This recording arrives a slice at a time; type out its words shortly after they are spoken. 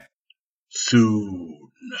soon.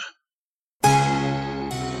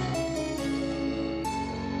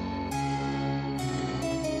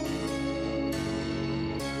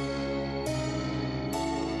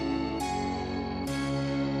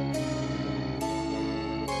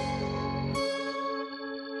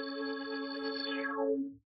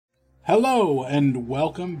 Hello, and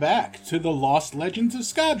welcome back to the Lost Legends of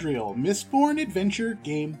Scadrial Mistborn Adventure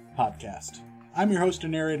Game Podcast. I'm your host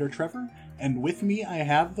and narrator, Trevor, and with me I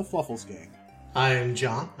have the Fluffles Gang. I'm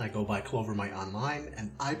John, I go by Clovermite Online, and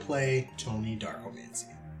I play Tony Darkomancy.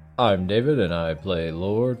 I'm David, and I play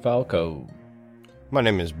Lord Falco. My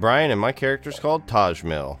name is Brian, and my character's called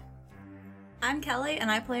Tajmil. I'm Kelly, and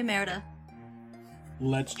I play Merida.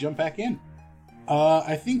 Let's jump back in.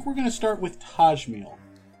 I think we're going to start with Tajmil.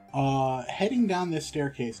 Heading down this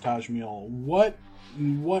staircase, Tajmil, what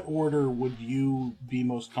order would you be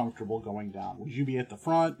most comfortable going down? Would you be at the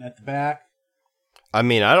front, at the back? I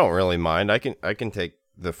mean, I don't really mind. I can take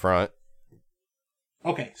the front.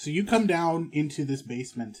 Okay, so you come down into this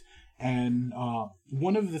basement, and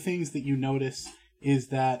one of the things that you notice is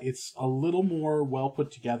that it's a little more well put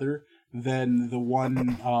together than the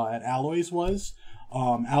one at Alloy's was.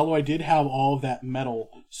 Alloy did have all of that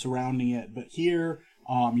metal surrounding it, but here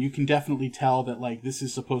you can definitely tell that this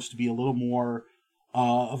is supposed to be a little more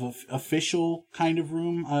of an official kind of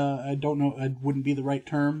room. I don't know, it wouldn't be the right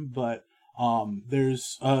term, but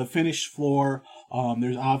there's a finished floor,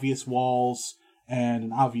 there's obvious walls, and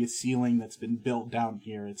an obvious ceiling that's been built down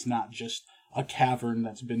here. It's not just a cavern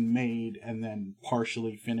that's been made and then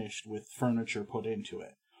partially finished with furniture put into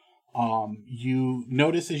it. You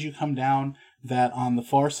notice as you come down that on the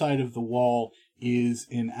far side of the wall is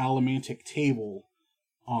an allomantic table,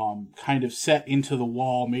 kind of set into the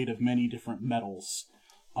wall, made of many different metals.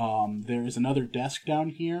 There is another desk down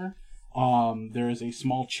here. There is a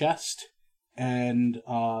small chest, and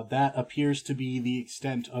that appears to be the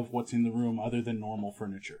extent of what's in the room other than normal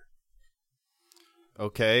furniture.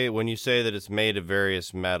 Okay, when you say that it's made of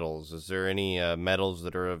various metals, is there any metals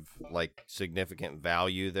that are of, significant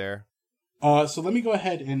value there? So let me go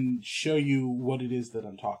ahead and show you what it is that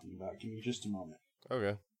I'm talking about. Give me just a moment.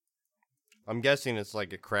 Okay. I'm guessing it's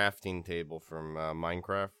like a crafting table from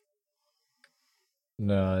Minecraft.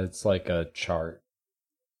 No, it's like a chart.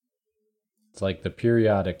 It's like the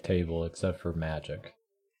periodic table, except for magic.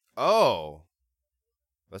 Oh!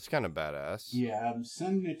 That's kind of badass. Yeah, I'm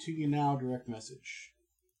sending it to you now, direct message.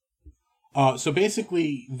 So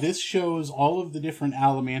basically, this shows all of the different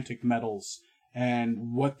allomantic metals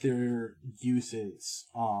and what their use is.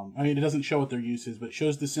 It doesn't show what their use is, but it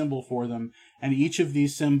shows the symbol for them, and each of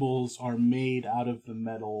these symbols are made out of the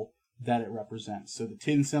metal that it represents. So the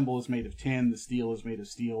tin symbol is made of tin, the steel is made of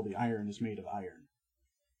steel, the iron is made of iron.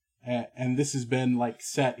 And this has been,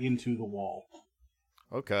 set into the wall.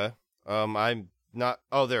 Okay. I'm not...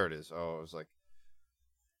 Oh, there it is. Oh, I was like...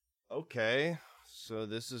 Okay. So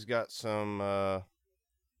this has got some...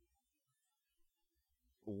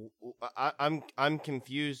 I'm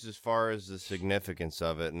confused as far as the significance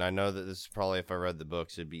of it, and I know that this is probably, if I read the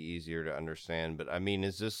books, it'd be easier to understand, but I mean,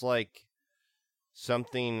 is this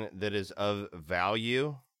something that is of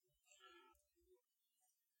value?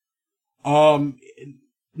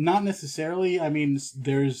 Not necessarily. I mean,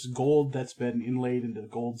 there's gold that's been inlaid into the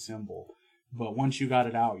gold symbol, but once you got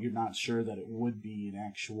it out, you're not sure that it would be an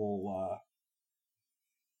actual,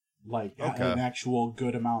 an actual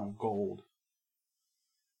good amount of gold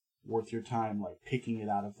worth your time, picking it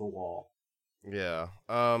out of the wall. Yeah.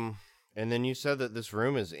 And then you said that this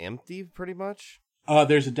room is empty, pretty much?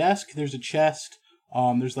 There's a desk, there's a chest,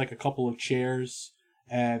 there's a couple of chairs,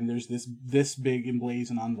 and there's this big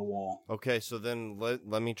emblazoned on the wall. Okay, so then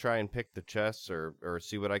let me try and pick the chests or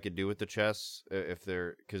see what I could do with the chests if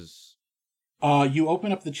they're... because... You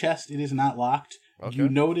open up the chest, it is not locked. Okay. You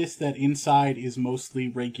notice that inside is mostly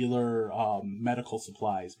regular medical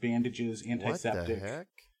supplies, bandages, antiseptic. What the heck?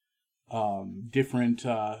 Different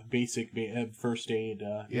basic first aid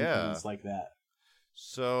things like that.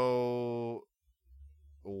 So,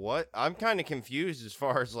 what? I'm kind of confused as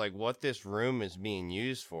far as what this room is being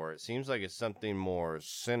used for. It seems like it's something more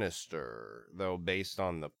sinister, though, based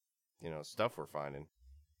on the stuff we're finding.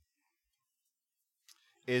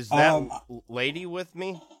 Is that lady with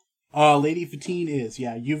me? Lady Fatine is,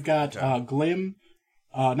 yeah. You've got Glim,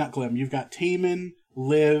 not Glim. You've got Taman,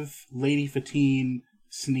 Liv, Lady Fatine,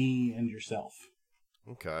 Snee, and yourself.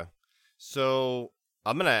 Okay. So,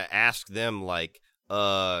 I'm going to ask them,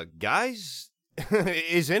 guys,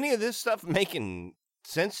 is any of this stuff making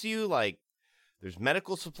sense to you? There's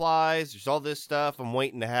medical supplies, there's all this stuff. I'm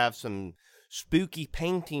waiting to have some spooky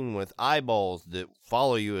painting with eyeballs that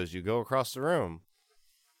follow you as you go across the room.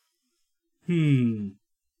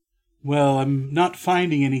 Well, I'm not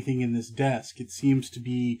finding anything in this desk. It seems to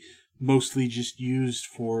be mostly just used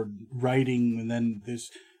for writing, and then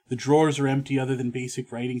the drawers are empty other than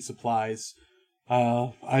basic writing supplies.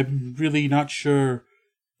 I'm really not sure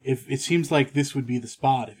if it seems like this would be the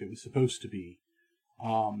spot if it was supposed to be.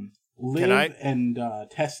 Liv and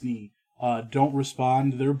Tessney don't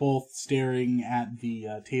respond. They're both staring at the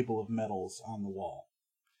table of metals on the wall.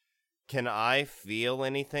 Can I feel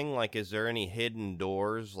anything? Like, is there any hidden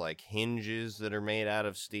doors, like hinges that are made out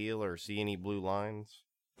of steel, or see any blue lines?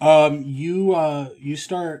 You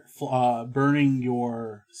start burning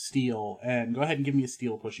your steel, and go ahead and give me a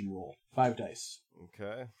steel pushing roll. 5 dice.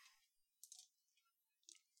 Okay.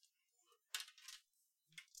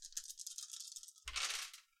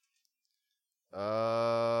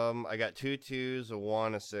 I got 2 2s, a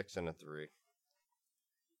 1, a 6, and a 3.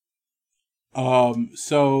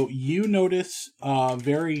 So you notice,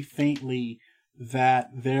 very faintly that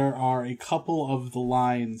there are a couple of the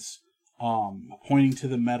lines, pointing to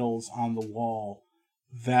the metals on the wall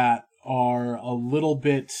that are a little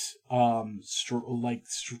bit,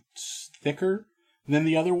 thicker than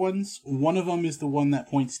the other ones. One of them is the one that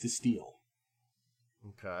points to steel.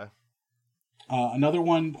 Okay. Another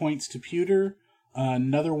one points to pewter.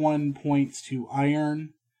 Another one points to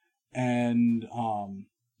iron, and,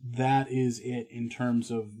 that is it in terms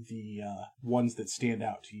of the ones that stand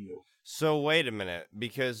out to you. So wait a minute,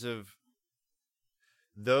 because of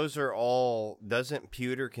those are all, doesn't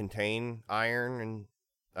pewter contain iron? And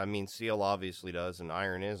I mean, steel obviously does, and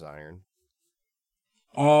iron is iron.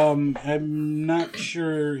 I'm not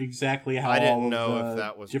sure exactly how I didn't all know of if the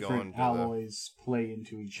that was different going to alloys play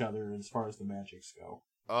into each other as far as the magics go.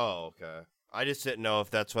 Oh, okay. I just didn't know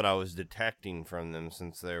if that's what I was detecting from them,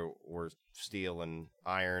 since there were steel and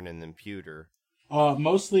iron and then pewter.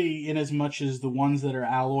 Mostly in as much as the ones that are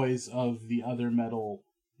alloys of the other metal,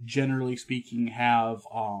 generally speaking, have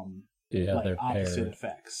they're opposite paired.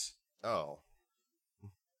 effects. Oh.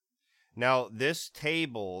 Now, this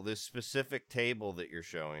table, this specific table that you're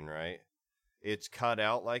showing, right? It's cut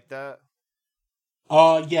out like that?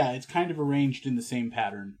 Yeah, it's kind of arranged in the same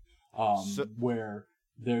pattern, where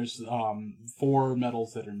there's 4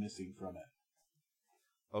 metals that are missing from it.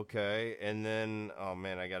 Okay, and then, oh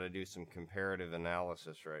man, I gotta do some comparative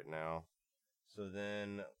analysis right now. So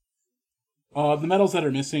then... The metals that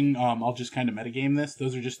are missing, I'll just kind of metagame this.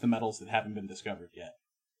 Those are just the metals that haven't been discovered yet.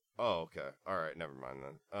 Oh, okay. Alright, never mind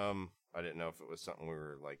then. I didn't know if it was something we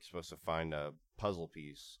were, like, supposed to find a puzzle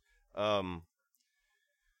piece.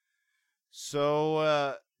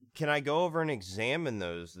 So, can I go over and examine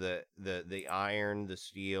those, the iron, the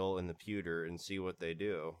steel, and the pewter, and see what they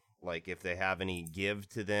do? Like, if they have any give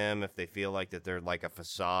to them, if they feel like that they're like a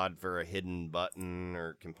facade for a hidden button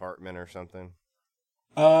or compartment or something?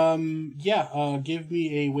 Yeah, give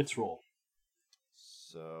me a wits roll.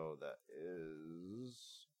 So, that is...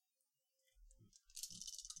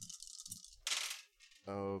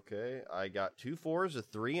 Okay, I got 2 4s, a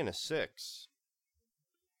 3, and a 6.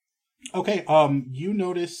 Okay, you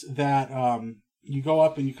notice that, you go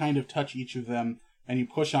up and you kind of touch each of them, and you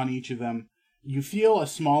push on each of them. You feel a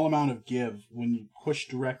small amount of give when you push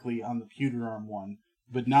directly on the pewter arm one,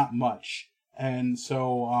 but not much. And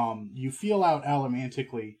so, you feel out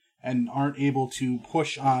allomantically and aren't able to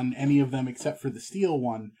push on any of them except for the steel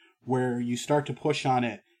one, where you start to push on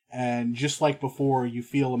it, and just like before, you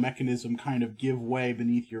feel a mechanism kind of give way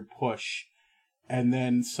beneath your push. And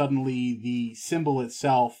then suddenly the symbol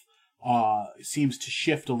itself seems to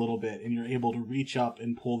shift a little bit, and you're able to reach up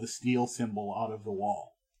and pull the steel symbol out of the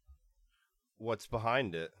wall. What's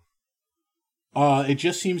behind it? It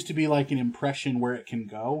just seems to be like an impression where it can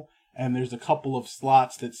go, and there's a couple of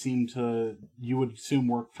slots that seem to, you would assume,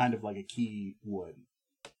 work kind of like a key would,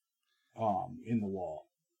 in the wall.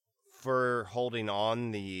 For holding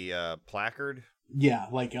on the placard? Yeah,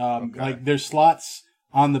 like Okay. like there's slots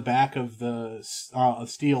on the back of the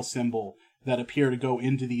steel symbol that appear to go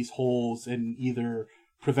into these holes and either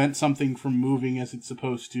prevent something from moving as it's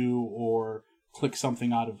supposed to, or click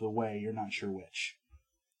something out of the way. You're not sure which.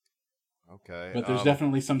 Okay. But there's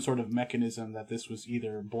definitely some sort of mechanism that this was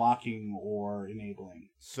either blocking or enabling.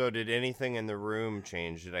 So did anything in the room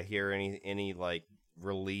change? Did I hear any like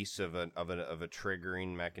release of a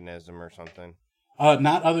triggering mechanism or something?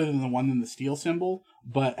 Not other than the one in the steel symbol,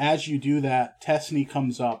 but as you do that, Tessney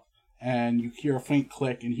comes up and you hear a faint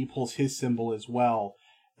click, and he pulls his symbol as well.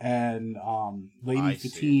 And Lady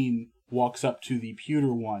Fatine walks up to the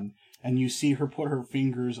pewter one, and you see her put her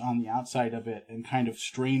fingers on the outside of it and kind of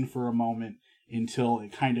strain for a moment until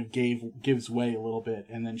it kind of gives way a little bit,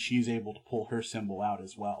 and then she's able to pull her symbol out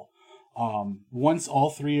as well. Once all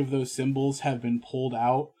 3 of those symbols have been pulled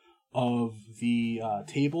out of the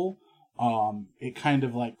table, it kind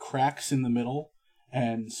of like cracks in the middle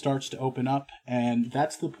and starts to open up. And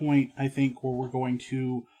that's the point, I think, where we're going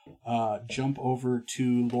to jump over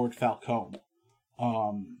to Lord Falcone.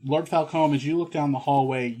 Lord Falcone, as you look down the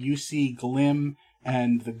hallway, you see Glim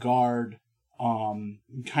and the guard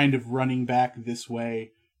kind of running back this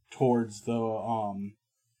way towards the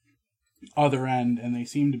other end, and they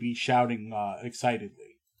seem to be shouting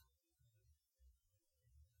excitedly.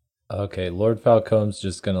 Okay, Lord Falcone's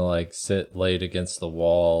just gonna like sit laid against the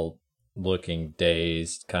wall, looking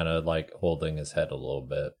dazed, kind of like holding his head a little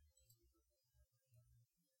bit.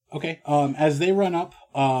 Okay, as they run up,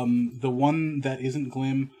 the one that isn't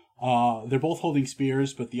Glim, they're both holding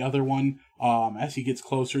spears, but the other one, as he gets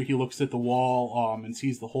closer, he looks at the wall and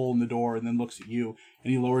sees the hole in the door, and then looks at you,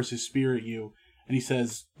 and he lowers his spear at you, and he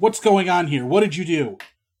says, "What's going on here? What did you do?"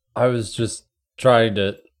 I was just trying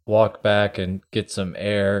to walk back and get some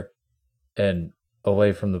air and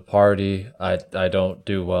away from the party. I don't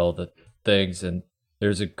do well with things, and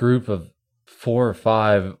there's a group of 4 or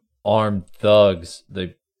 5 armed thugs.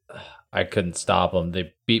 I couldn't stop them.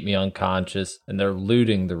 They beat me unconscious, and they're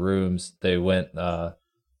looting the rooms. They went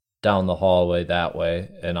down the hallway that way,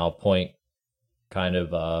 and I'll point kind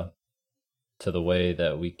of to the way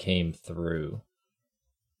that we came through.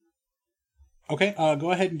 Okay,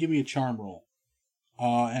 go ahead and give me a charm roll.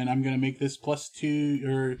 And I'm going to make this +2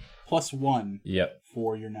 or +1 Yep.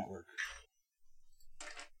 for your network.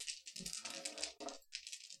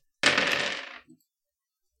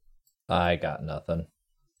 I got nothing.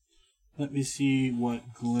 Let me see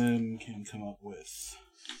what Glim can come up with.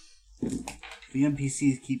 The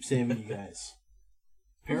NPCs keep saving you guys.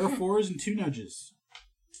 Pair of 4s and 2 nudges.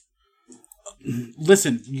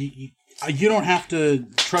 Listen, you don't have to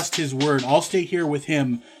trust his word. I'll stay here with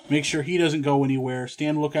him, make sure he doesn't go anywhere,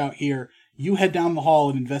 stand lookout here. You head down the hall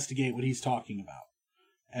and investigate what he's talking about.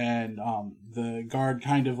 And the guard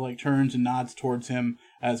kind of like turns and nods towards him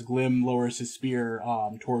as Glim lowers his spear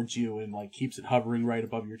towards you and like keeps it hovering right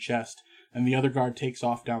above your chest. And the other guard takes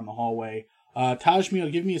off down the hallway.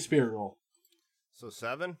 Tajmiel, give me a spirit roll. So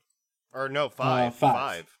 7? Or no, 5.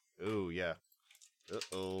 5. Ooh, yeah.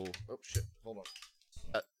 Uh-oh. Oh, shit. Hold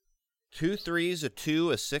on. 2 3s, a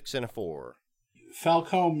 2, a 6, and a 4.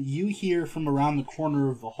 Falcone, you hear from around the corner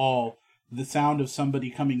of the hall the sound of somebody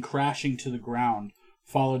coming crashing to the ground,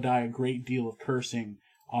 followed by a great deal of cursing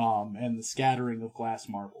and the scattering of glass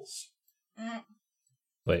marbles.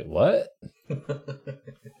 Wait, what?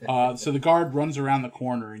 So the guard runs around the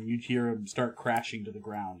corner, and you hear him start crashing to the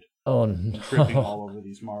ground, Oh no. tripping all over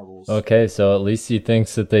these marbles. Okay, so at least he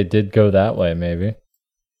thinks that they did go that way, maybe.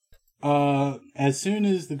 As soon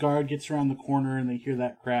as the guard gets around the corner and they hear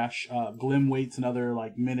that crash, Glim waits another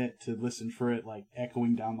minute to listen for it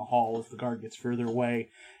echoing down the hall as the guard gets further away,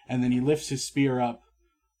 and then he lifts his spear up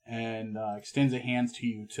and extends a hand to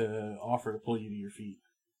you to offer to pull you to your feet.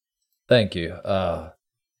 Thank you.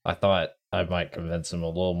 I thought I might convince him a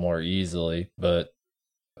little more easily, but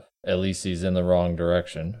at least he's in the wrong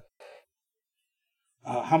direction.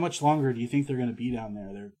 How much longer do you think they're going to be down there?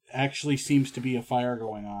 There actually seems to be a fire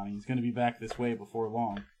going on. He's going to be back this way before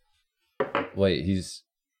long. Wait,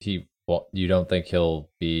 you don't think he'll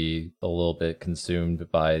be a little bit consumed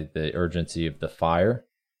by the urgency of the fire?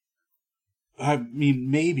 I mean,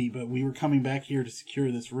 maybe, but we were coming back here to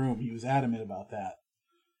secure this room. He was adamant about that.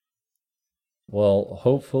 Well,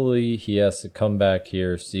 hopefully he has to come back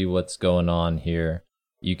here, see what's going on here.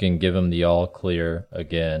 You can give him the all clear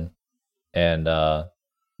again, and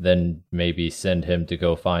then maybe send him to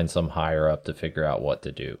go find some higher up to figure out what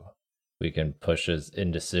to do. We can push his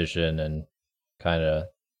indecision and kind of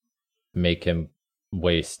make him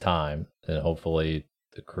waste time, and hopefully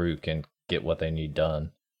the crew can get what they need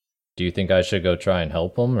done. Do you think I should go try and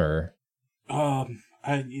help him, or? I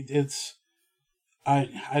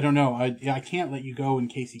don't know. I can't let you go in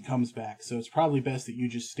case he comes back, so it's probably best that you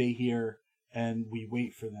just stay here and we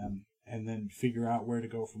wait for them and then figure out where to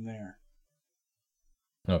go from there.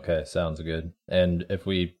 Okay, sounds good. And if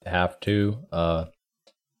we have to,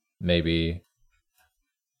 maybe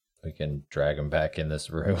we can drag him back in this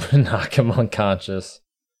room and knock him unconscious.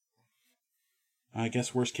 I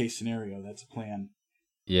guess worst case scenario, that's a plan.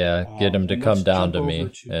 Yeah, get him to and come let's down jump to me, over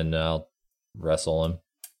to- and I'll wrestle him.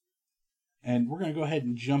 And we're going to go ahead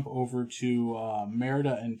and jump over to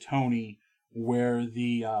Merida and Tony, where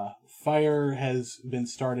the fire has been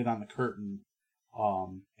started on the curtain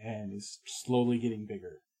and is slowly getting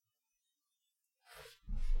bigger.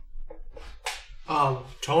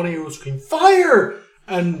 Tony was screaming, "Fire!"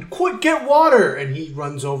 and "Quick, get water!" And he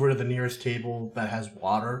runs over to the nearest table that has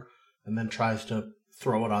water and then tries to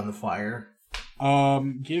throw it on the fire.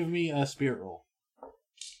 Give me a spirit roll.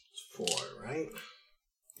 It's 4, right?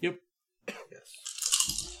 Yep.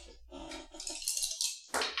 Yes.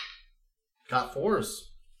 Got 4s.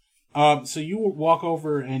 So you walk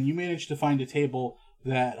over and you manage to find a table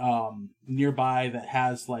that nearby that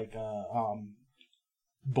has like a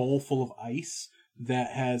bowl full of ice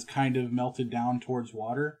that has kind of melted down towards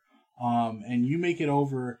water. And you make it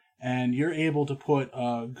over and you're able to put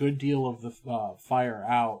a good deal of the fire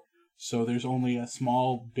out. So there's only a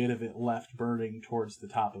small bit of it left burning towards the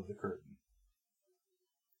top of the curtain.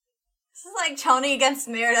 This is like Tony against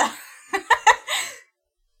Merida.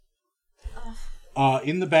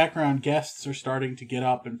 In the background, guests are starting to get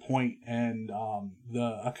up and point, and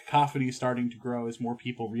a cacophony is starting to grow as more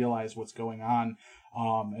people realize what's going on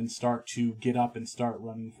and start to get up and start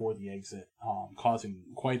running for the exit, causing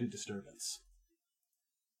quite a disturbance.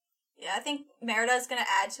 Yeah, I think Merida's gonna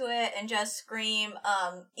add to it and just scream,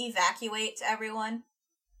 evacuate to everyone.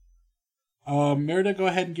 Merida, go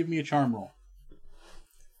ahead and give me a charm roll.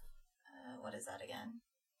 What is that again?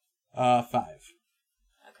 5.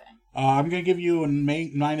 Okay. I'm going to give you a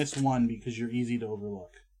 -1 because you're easy to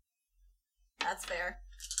overlook. That's fair.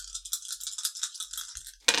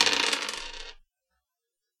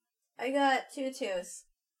 I got 2 2s.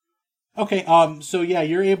 Okay, so yeah,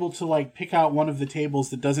 you're able to, like, pick out one of the tables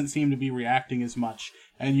that doesn't seem to be reacting as much,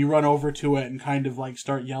 and you run over to it and kind of, like,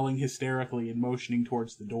 start yelling hysterically and motioning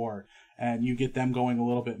towards the door, and you get them going a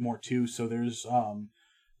little bit more, too, so there's,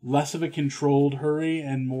 less of a controlled hurry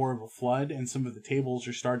and more of a flood, and some of the tables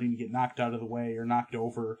are starting to get knocked out of the way or knocked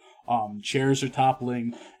over, chairs are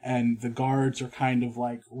toppling, and the guards are kind of,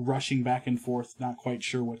 like, rushing back and forth, not quite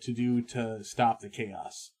sure what to do to stop the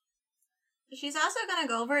chaos. She's also gonna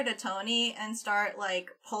go over to Tony and start, like,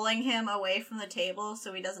 pulling him away from the table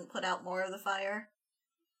so he doesn't put out more of the fire.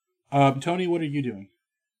 Tony, what are you doing?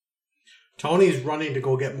 Tony's running to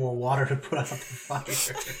go get more water to put out the fire.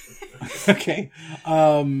 Okay.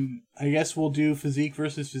 I guess we'll do physique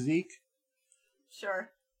versus physique.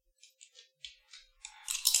 Sure.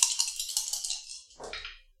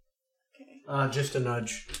 Okay. Just a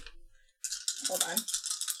nudge. Hold on.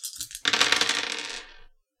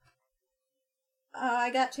 I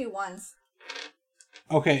got 2 1s.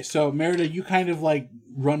 Okay, so Merida, you kind of like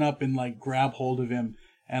run up and like grab hold of him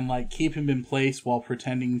and like keep him in place while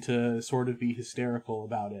pretending to sort of be hysterical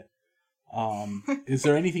about it. Is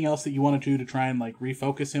there anything else that you want to do to try and like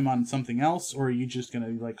refocus him on something else, or are you just gonna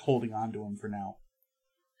be like holding on to him for now?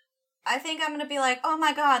 I think I'm gonna be like, oh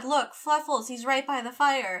my god, look, Fluffles, he's right by the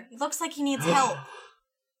fire. He looks like he needs help.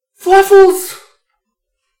 Fluffles!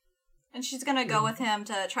 And she's gonna go with him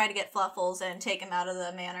to try to get Fluffles and take him out of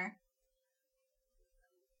the manor.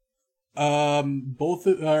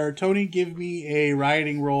 Tony, give me a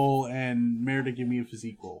riding roll, and Merida, give me a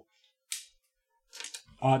physique roll.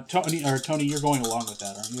 Tony, you're going along with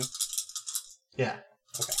that, aren't you? Yeah.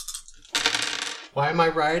 Okay. Why am I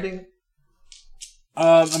riding?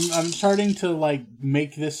 I'm starting to like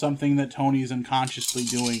make this something that Tony's unconsciously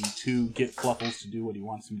doing to get Fluffles to do what he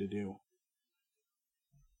wants him to do.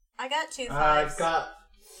 I got 2 5s. I've got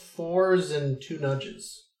 4s and 2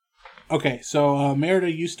 nudges. Okay, so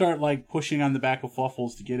Merida, you start like pushing on the back of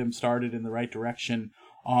Fluffles to get him started in the right direction.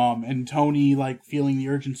 And Tony, like feeling the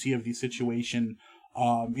urgency of the situation,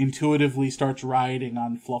 intuitively starts riding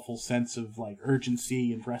on Fluffles' sense of like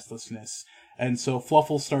urgency and restlessness. And so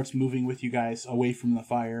Fluffles starts moving with you guys away from the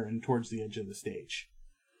fire and towards the edge of the stage.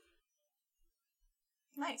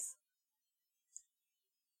 Nice.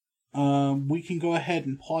 We can go ahead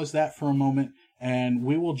and pause that for a moment, and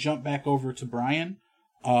we will jump back over to Brian.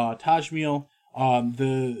 Tajmiel,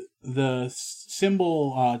 the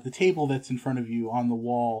symbol, the table that's in front of you on the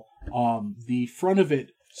wall, the front of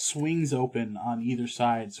it swings open on either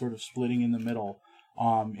side, sort of splitting in the middle.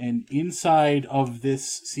 And inside of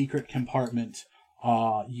this secret compartment,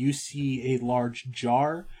 you see a large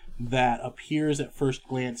jar that appears at first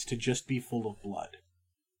glance to just be full of blood.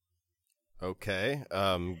 Okay.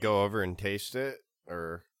 Go over and taste it,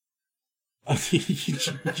 or you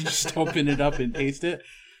just open it up and taste it.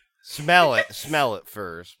 smell it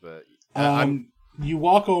first. But you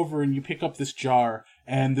walk over and you pick up this jar,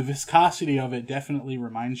 and the viscosity of it definitely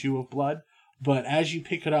reminds you of blood. But as you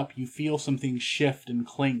pick it up, you feel something shift and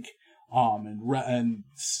clink, and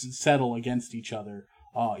settle against each other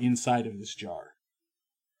inside of this jar.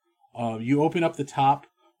 You open up the top.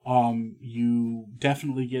 You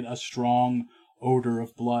definitely get a strong odor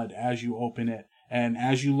of blood as you open it. And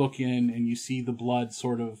as you look in and you see the blood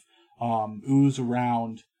sort of ooze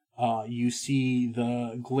around, you see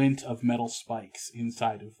the glint of metal spikes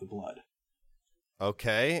inside of the blood.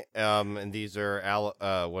 Okay. And these are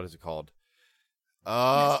what is it called?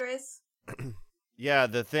 Mysteries? Yeah,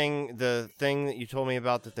 the thing that you told me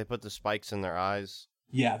about that they put the spikes in their eyes.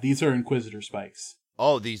 Yeah, these are Inquisitor spikes.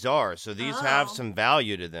 Oh, these are. So these have Oh. some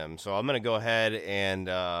value to them. So I'm going to go ahead and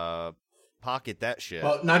pocket that shit.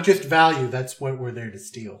 Well, not just value. That's what we're there to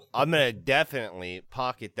steal. I'm going to definitely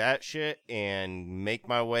pocket that shit and make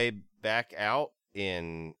my way back out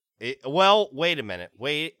in... Well, wait a minute.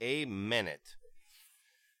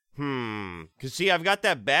 Because, see, I've got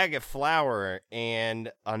that bag of flour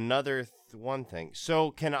and another one thing. So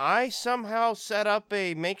can I somehow set up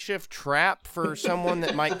a makeshift trap for someone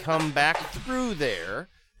that might come back through there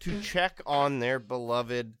to check on their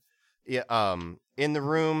beloved, in the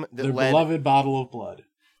room that Their led beloved bottle of blood.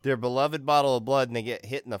 their beloved bottle of blood, and they get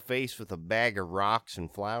hit in the face with a bag of rocks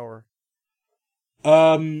and flour?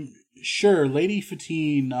 Sure. Lady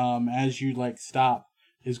Fatine, as you stop,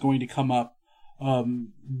 is going to come up.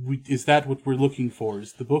 Is that what we're looking for?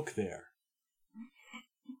 Is the book there?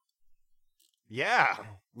 Yeah,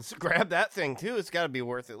 let's grab that thing too. It's got to be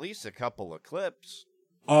worth at least a couple of clips.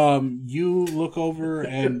 You look over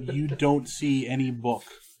and you don't see any book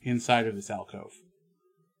inside of this alcove.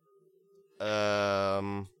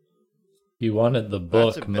 He wanted the That's a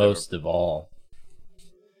book bit of a- most of all.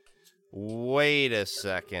 Wait a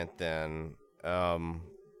second, then.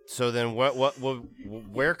 So then,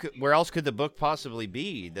 where else could the book possibly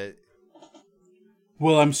be? That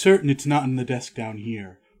Well, I'm certain it's not in the desk down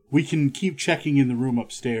here. We can keep checking in the room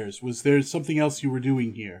upstairs. Was there something else you were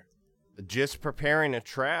doing here? just preparing a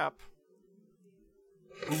trap.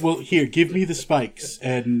 Well, here, give me the spikes,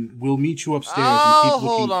 and we'll meet you upstairs and I'll keep looking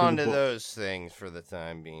hold for on the to book. those things for the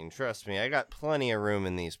time being. Trust me, I got plenty of room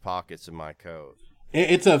in these pockets of my coat.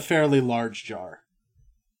 It's a fairly large jar.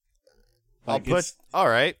 It's All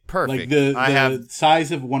right, perfect. like the I have.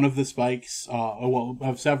 size of one of the spikes.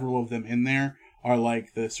 Of several of them in there are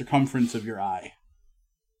like the circumference of your eye.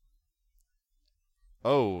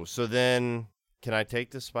 Oh, so then can I take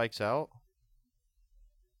the spikes out?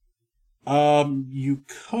 You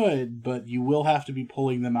could, but you will have to be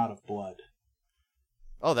pulling them out of blood.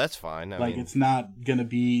 Oh, that's fine. I mean, It's not gonna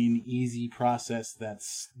be an easy process.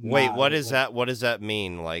 wait, not- what is that? What does that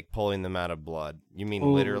mean? Like pulling them out of blood? You mean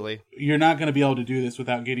literally? You're not gonna be able to do this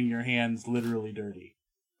without getting your hands literally dirty.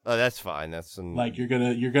 Oh, that's fine. That's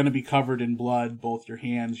You're gonna be covered in blood, both your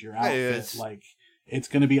hands, your outfit. it's- It's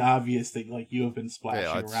gonna be obvious that you have been splashing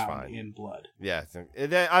that's around fine. in blood. Yeah,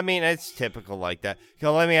 I mean, it's typical like that.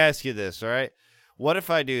 Now, let me ask you this, all right? What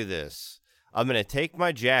if I do this? I'm going to take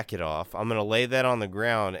my jacket off, I'm going to lay that on the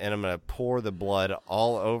ground, and I'm going to pour the blood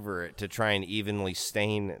all over it to try and evenly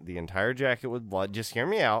stain the entire jacket with blood. Just hear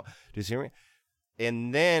me out. Just hear me.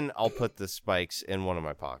 And then I'll put the spikes in one of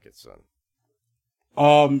my pockets then.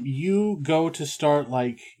 You go to start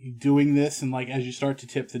doing this, and as you start to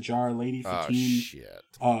tip the jar, Lady Oh, Fatine shit.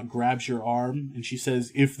 grabs your arm and she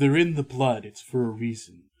says, "If they're in the blood, it's for a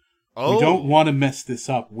reason. Oh, We don't want to mess this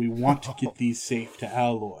up. We want to get these safe to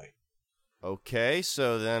Alloy." okay,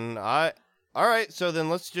 so then all right, so then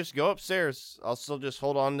let's just go upstairs. I'll still just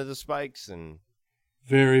hold on to the spikes and...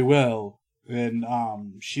 Very well. Then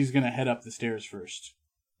she's gonna head up the stairs first.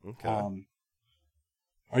 Okay.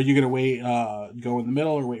 Are you gonna wait, go in the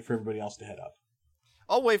middle, or wait for everybody else to head up?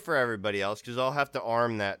 I'll wait for everybody else because I'll have to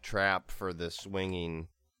arm that trap for the swinging,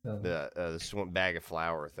 bag of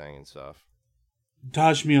flour thing and stuff.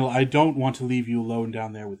 Dajmil, I don't want to leave you alone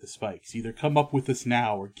down there with the spikes. Either come up with us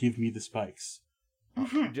now or give me the spikes.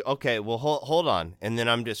 Okay, well hold on, and then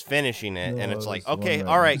I'm just finishing it, and No, it's I like, was okay, wondering.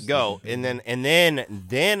 all right, go, and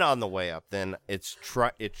then on the way up, then it's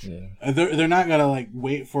Yeah. They're not gonna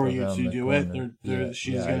wait for you Around to the do it. corner.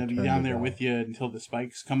 She's Yeah, I gonna be turned down it there off. with you until the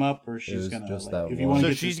spikes come up, or was she's gonna just that if you one. want so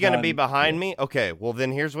to. she's gonna be behind me. Okay, well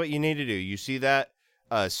then here's what you need to do. You see that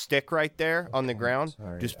stick right there on the ground?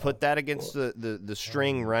 sorry, Just put that against the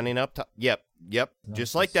string running up top. Yep, Not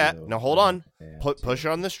just the like that. seal. Now hold on. Yeah, Push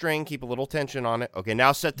on the string. Keep a little tension on it. Okay,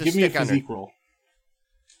 now set the Give me a stick under. physique roll.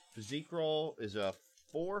 Physique roll is a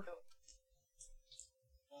 4.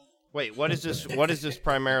 Wait, what is this? What is this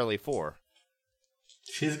primarily for?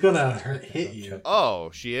 She's gonna hit you.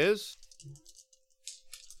 Oh, she is?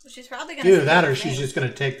 She's probably gonna. Either see that or the she's thing. just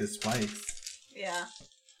gonna take the spikes. Yeah.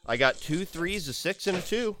 I got 2 3s, a 6, and a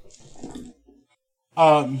 2.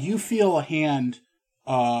 You feel a hand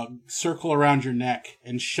circle around your neck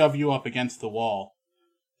and shove you up against the wall,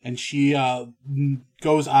 and she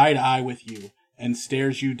goes eye to eye with you and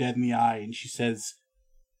stares you dead in the eye, and she says,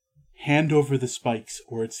 "Hand over the spikes,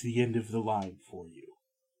 or it's the end of the line for you."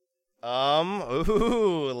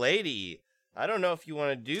 Ooh, lady. I don't know if you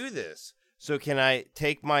want to do this. So can I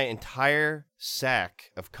take my entire sack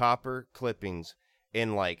of copper clippings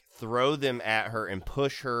and like throw them at her and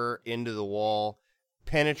push her into the wall,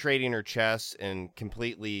 penetrating her chest and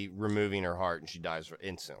completely removing her heart, and she dies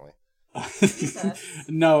instantly?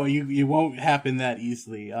 No, you won't happen that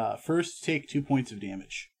easily. First, take 2 points of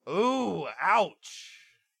damage. Ooh, ouch.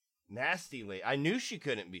 Nasty lady. I knew she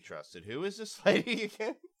couldn't be trusted. Who is this lady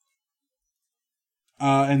again?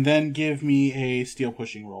 And then give me a steel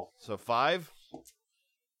pushing roll. So 5.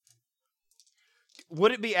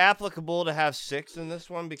 Would it be applicable to have 6 in this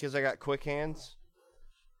one because I got quick hands?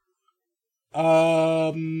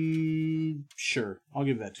 Sure. I'll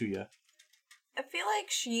give that to you. I feel like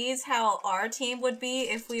she's how our team would be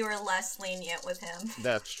if we were less lenient with him.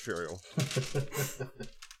 That's true.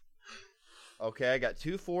 Okay, I got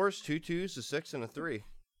 2 4s, 2 2s, a 6, and a 3.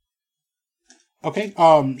 Okay,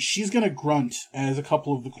 she's gonna grunt as a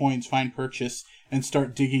couple of the coins find purchase and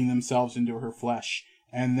start digging themselves into her flesh.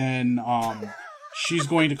 And then, she's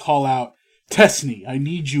going to call out, Tessney, I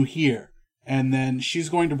need you here. And then she's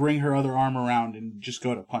going to bring her other arm around and just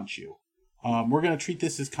go to punch you. We're gonna treat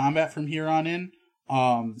this as combat from here on in.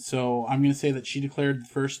 So I'm gonna say that she declared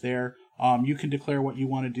first there. You can declare what you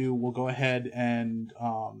want to do. We'll go ahead and,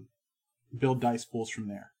 build dice pools from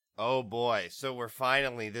there. Oh boy, so we're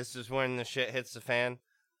finally, this is when the shit hits the fan?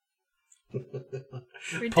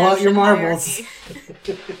 Pull out your marbles.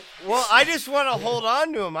 Well, I just want to hold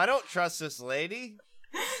on to him. I don't trust this lady.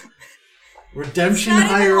 Redemption It's not even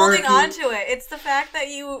hierarchy. holding on to it. It's the fact that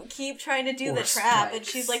you keep trying to do Or the trap, and strikes.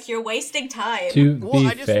 she's like, "You're wasting time." To Well, be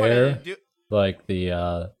I just wanted fair, to do... like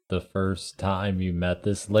the first time you met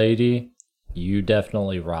this lady, you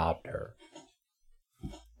definitely robbed her.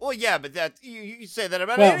 Well, yeah, but that you say that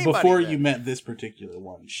about Well, anybody. before then. you met this particular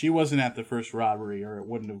one. She wasn't at the first robbery or it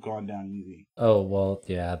wouldn't have gone down easy. Oh, well,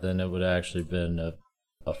 yeah, then it would have actually been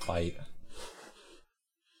a fight.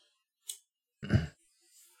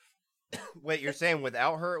 Wait, you're saying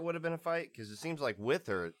without her it would have been a fight? Because it seems like with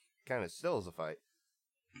her it kind of still is a fight.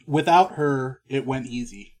 Without her, it went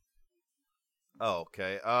easy. Oh,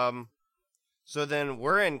 okay. So then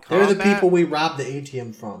we're in They're combat. the people we robbed the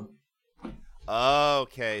ATM from.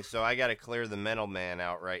 Okay, so I got to clear the mental man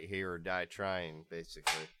out right here or die trying,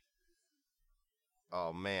 basically.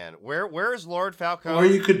 Oh man, where is Lord Falcone? Or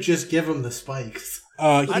you could just give him the spikes.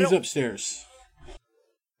 He's don't- upstairs.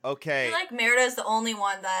 I Okay, feel like Merida's the only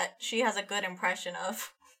one that she has a good impression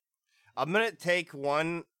of. I'm gonna take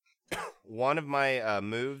one of my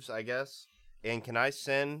moves, I guess. And can I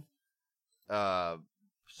send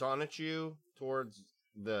Sonichu towards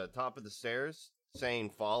the top of the stairs, saying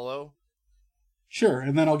follow? Sure,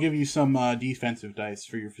 and then I'll give you some defensive dice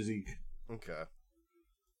for your physique. Okay.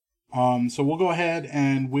 So we'll go ahead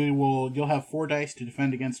and you'll have 4 dice to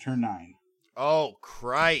defend against her 9. Oh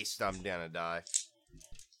Christ, I'm gonna die.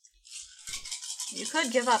 You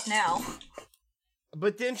could give up now.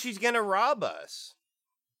 But then she's gonna rob us.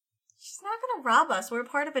 She's not gonna rob us. We're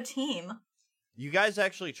part of a team. You guys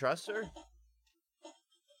actually trust her?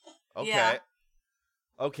 Okay. Yeah.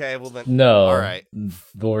 Okay, well then. No, All right.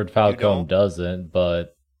 Lord Falcone don't? doesn't,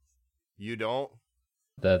 but You don't?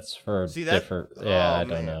 that's for See, that- different. oh, Yeah, I don't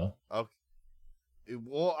man. know. Okay.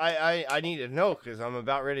 Well, I need to know because I'm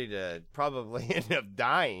about ready to probably end up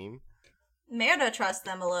dying. Merida trusts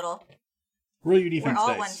them a little. Roll your defense We're all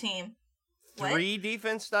dice. one team. What? 3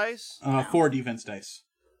 defense dice 4 defense dice.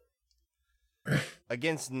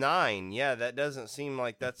 against 9. Yeah, that doesn't seem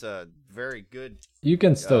like that's a very good. You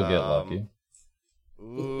can still get lucky.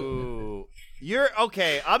 Ooh. You're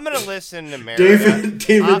okay. I'm going to listen to Merida.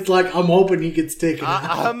 David's like, I'm hoping he gets taken out.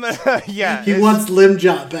 I'm gonna, yeah. He as- wants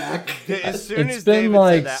Limjot back. As soon It's as been David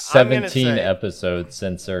like said that, I'm gonna 17 say- episodes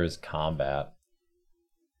since there's combat.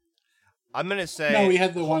 I'm gonna say. No, we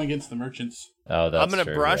had the one against the merchants. Oh, that's I'm gonna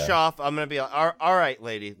true, brush yeah. off. I'm gonna be like, all right,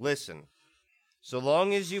 lady, listen. So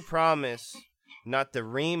long as you promise not to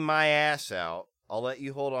ream my ass out, I'll let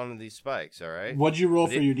you hold on to these spikes. All right. What'd you roll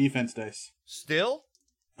But for it- your defense dice? Still.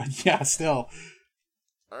 Yeah, still.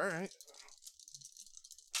 All right.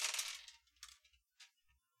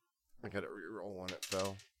 I gotta reroll one. It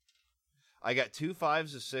fell. I got 2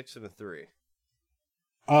 5s, a 6, and a 3.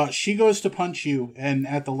 She goes to punch you, and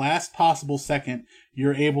at the last possible second,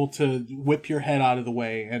 you're able to whip your head out of the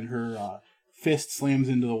way, and her fist slams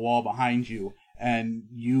into the wall behind you, and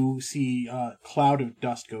you see a cloud of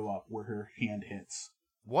dust go up where her hand hits.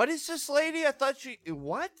 What is this lady? I thought she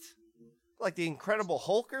what? Like the Incredible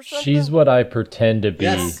Hulk or something? She's what I pretend to be.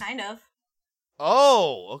 Yes. Kind of.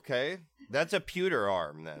 Oh, okay. That's a pewter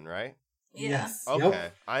arm then, right? Yeah. Yes. Okay.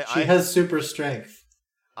 Yep. She has super strength.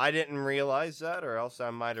 I didn't realize that, or else I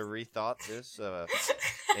might have rethought this.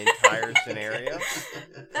 entire scenario.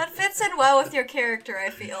 That fits in well with your character, I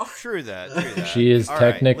feel. True that. She is All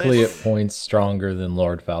technically right, at listen. points stronger than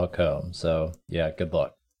Lord Falcom, so yeah, good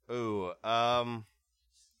luck. Ooh, well,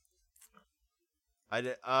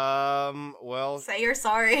 Say you're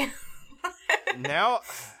sorry. now,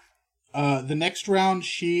 The next round,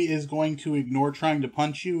 she is going to ignore trying to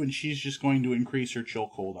punch you, and she's just going to increase her chill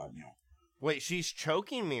cold on you. wait, she's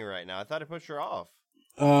choking me right now. I thought I pushed her off.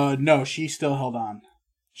 No, she still held on.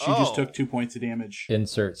 She just Oh. took 2 points of damage.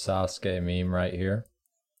 Insert Sasuke meme right here.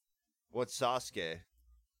 What's Sasuke?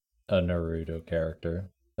 A Naruto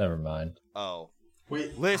character. Never mind. Oh,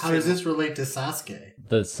 Wait, Listen. how does this relate to Sasuke?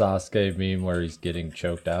 The Sasuke meme where he's getting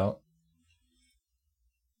choked out.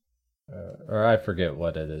 Or I forget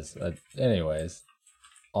what it is. Anyways,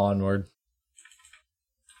 onward.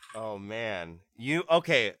 oh man.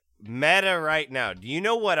 Okay, meta right now. Do you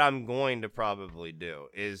know what I'm going to probably do?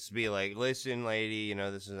 Is be like, listen, lady,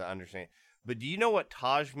 this is understanding. But do you know what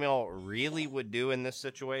Taj Mahal really would do in this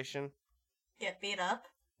situation? Get beat up.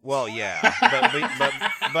 Well, yeah,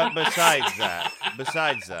 but besides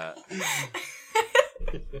that,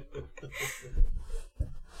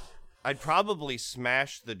 I'd probably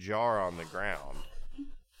smash the jar on the ground.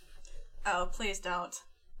 Oh, please don't.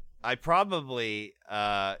 I probably,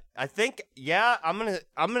 I think, yeah, I'm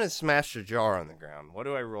gonna smash the jar on the ground. What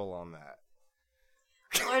do I roll on that?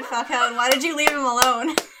 Lord Falcone, why did you leave him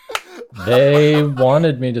alone? They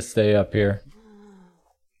wanted me to stay up here.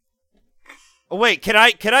 Oh wait, can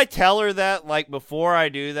I tell her that before I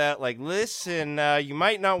do that? Listen, you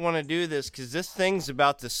might not want to do this because this thing's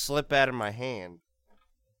about to slip out of my hand.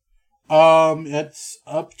 It's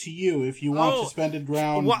up to you if you want Oh, to spend it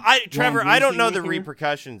round. Well, Trevor, round I don't know reasoning the with her.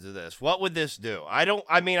 repercussions of this. What would this do? I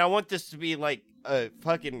want this to be like a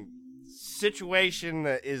fucking situation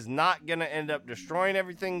that is not gonna end up destroying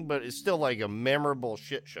everything, but it's still like a memorable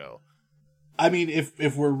shit show. I mean,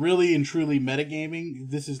 if we're really and truly metagaming,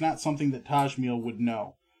 this is not something that Taj Mahal would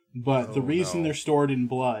know. But the Oh, reason no. they're stored in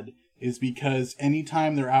blood is because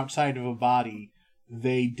anytime they're outside of a body,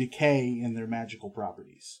 they decay in their magical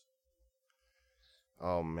properties.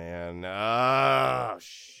 Oh man,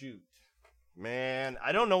 shoot, man,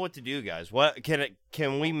 I don't know what to do, guys. What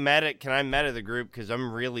can we meta? Can I meta the group? Because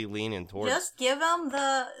I'm really leaning towards. Just give him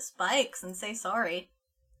the spikes and say sorry.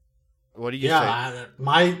 What do you say? Yeah,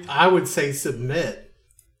 I would say submit.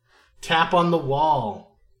 Tap on the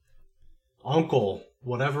wall. Uncle,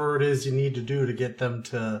 whatever it is you need to do to get them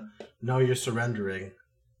to know you're surrendering.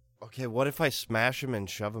 Okay, what if I smash him and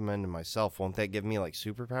shove him into myself? Won't that give me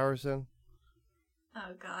superpowers then?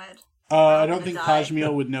 Oh god. I I'm don't gonna think die. Taj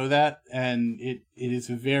Mahal would know that, and it is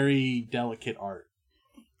a very delicate art.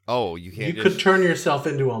 Oh, you You can't. could turn yourself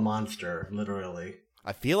into a monster, literally.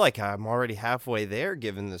 I feel like I'm already halfway there,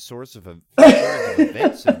 given the source of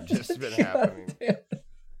events have just been happening.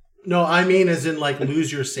 No, I mean as in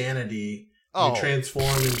lose your sanity. Oh. You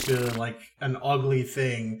transform into an ugly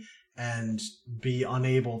thing and be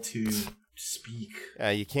unable to speak. Yeah,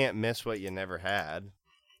 you can't miss what you never had.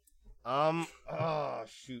 Oh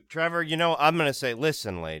shoot, Trevor. I'm gonna say,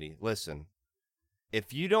 listen, lady, listen.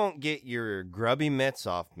 If you don't get your grubby mitts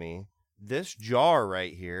off me, this jar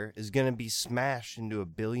right here is gonna be smashed into a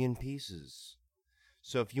billion pieces.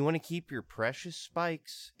 So if you want to keep your precious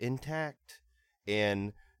spikes intact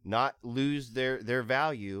and not lose their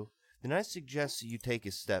value, then I suggest that you take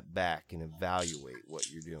a step back and evaluate what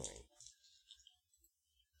you're doing.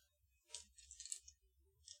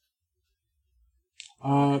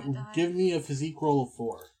 Give me a physique roll of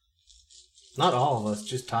 4. Not all of us,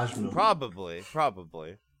 just Taj Mahal. Probably.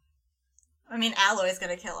 I mean, Alloy's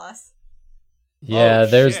gonna kill us. Yeah, Oh,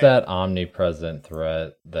 there's shit. that omnipresent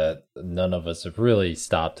threat that none of us have really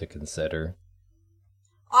stopped to consider.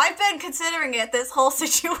 I've been considering it this whole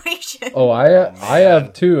situation. Oh, I man.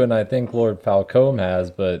 have too, and I think Lord Falcom has,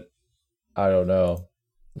 but I don't know.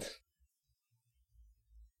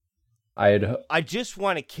 I just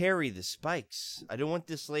want to carry the spikes. I don't want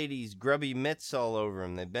this lady's grubby mitts all over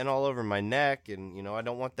them. They've been all over my neck, and, I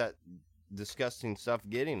don't want that disgusting stuff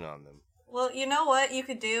getting on them. Well, you know what you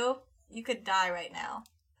could do? You could die right now.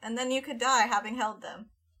 And then you could die having held them.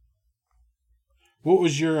 What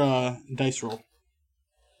was your dice roll?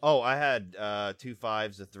 Oh, I had 2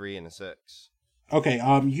 5s, a 3, and a 6. Okay,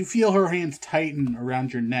 you feel her hands tighten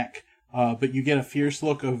around your neck, but you get a fierce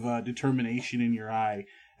look of determination in your eye,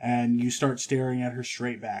 and you start staring at her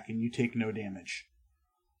straight back, and you take no damage.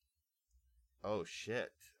 Oh, shit.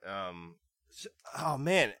 Oh,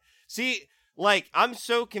 man. See, I'm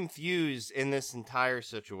so confused in this entire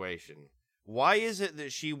situation. Why is it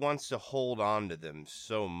that she wants to hold on to them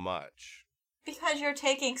so much? Because you're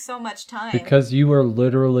taking so much time. Because you are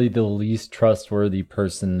literally the least trustworthy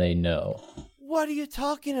person they know. What are you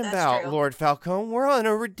talking That's about, true. Lord Falcone? We're on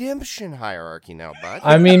a redemption hierarchy now, bud.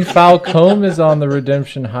 I mean, Falcone is on the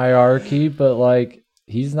redemption hierarchy, but, like,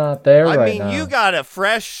 he's not there I right mean, now. you got a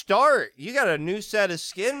fresh start. You got a new set of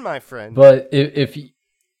skin, my friend. But if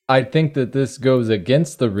I think that this goes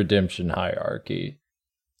against the redemption hierarchy.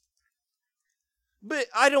 But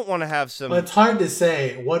I don't want to have some... But it's hard to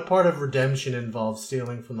say what part of redemption involves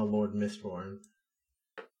stealing from the Lord Mistborn.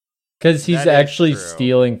 Because he's That is actually true.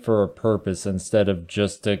 stealing for a purpose instead of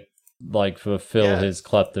just to, like, fulfill Yeah. his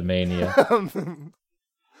kleptomania.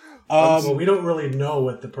 Well, we don't really know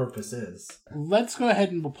what the purpose is. Let's go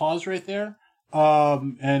ahead and we'll pause right there.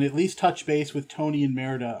 And at least touch base with Tony and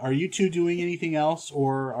Merida. Are you two doing anything else,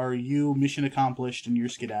 or are you mission accomplished and you're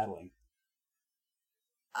skedaddling?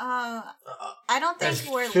 I don't think As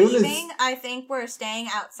we're soon as- leaving. I think we're staying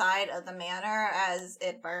outside of the manor as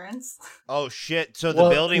it burns. Oh, shit. So the Well,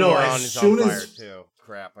 building no, we're as on is on soon fire, as- too.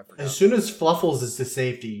 Crap, I forgot. As soon as Fluffles is to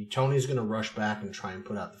safety, Tony's gonna rush back and try and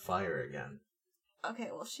put out the fire again. Okay,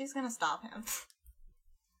 well, she's gonna stop him.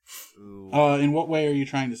 Ooh. In what way are you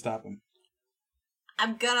trying to stop him?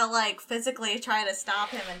 I'm gonna, like, physically try to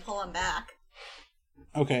stop him and pull him back.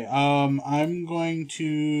 Okay, I'm going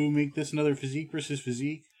to make this another physique versus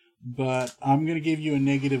physique, but I'm going to give you a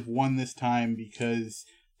 -1 this time because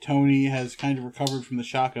Tony has kind of recovered from the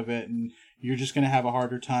shock of it, and you're just going to have a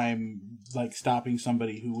harder time, like, stopping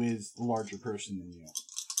somebody who is the larger person than you.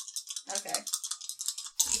 Okay.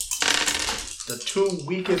 The two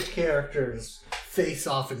weakest characters face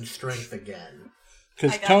off in strength again.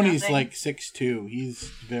 Because I got Tony's, nothing. like, 6'2". He's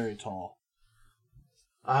very tall.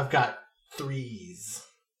 I've got 3s.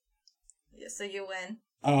 Yeah, so you win.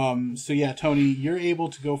 So yeah, Tony, you're able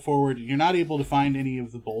to go forward. You're not able to find any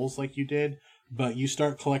of the bowls like you did, but you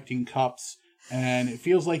start collecting cups, and it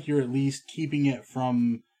feels like you're at least keeping it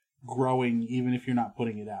from growing, even if you're not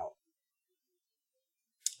putting it out.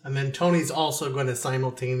 And then Tony's also going to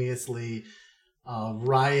simultaneously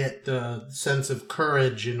riot the sense of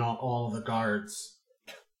courage in all of the guards.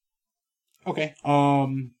 Okay. I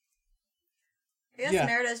guess Yeah.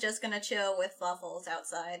 Merida's just gonna chill with Fluffles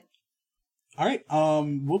outside. All right.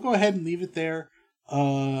 We'll go ahead and leave it there.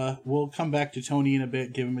 We'll come back to Tony in a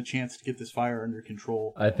bit, give him a chance to get this fire under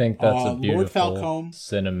control. I think that's a Lord beautiful Falcone.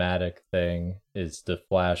 cinematic thing, is to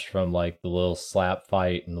flash from, like, the little slap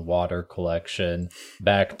fight and the water collection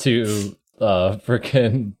back to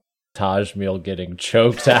frickin' Tajmil getting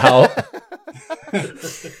choked out.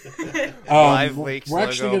 Live leaks We're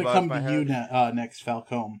actually logo going to above come my to you next,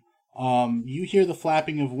 Falcone. You hear the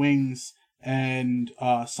flapping of wings and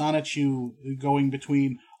Sonichu going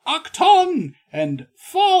between Octung and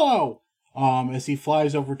follow as he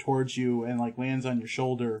flies over towards you and, like, lands on your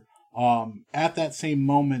shoulder. At that same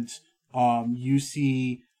moment, you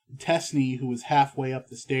see Tessney, who was halfway up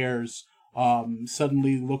the stairs,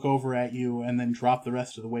 suddenly look over at you and then drop the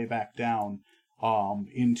rest of the way back down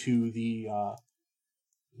into the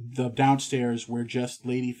downstairs where just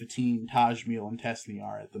Lady Fatine, Tajmil, and Tessney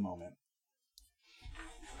are at the moment.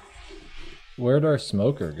 Where'd our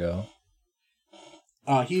smoker go?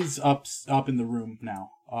 He's up in the room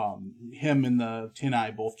now. Him and the Tin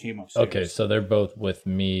Eye both came upstairs. Okay, so they're both with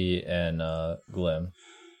me and Glim.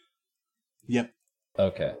 Yep.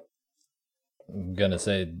 Okay. I'm gonna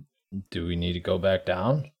say, do we need to go back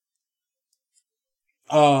down?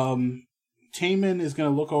 Taman is going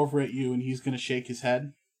to look over at you and he's going to shake his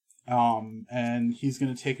head. And he's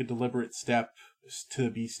going to take a deliberate step to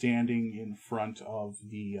be standing in front of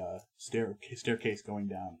the staircase going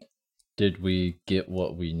down. Did we get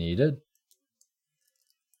what we needed?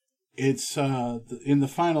 It's in the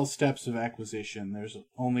final steps of acquisition. There's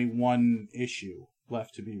only one issue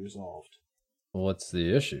left to be resolved. What's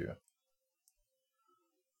the issue?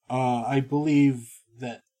 I believe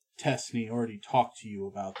that Tessney already talked to you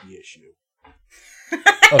about the issue.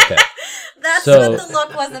 Okay. That's So, what the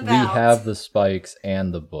look was about. We have the spikes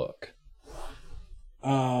and the book.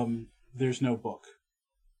 There's no book.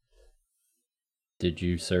 Did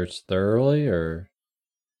you search thoroughly, or?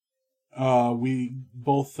 We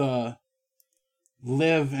both,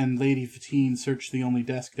 Liv and Lady Fatine searched the only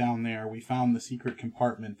desk down there. We found the secret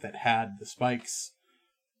compartment that had the spikes.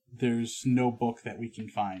 There's no book that we can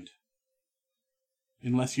find.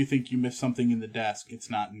 Unless you think you missed something in the desk, it's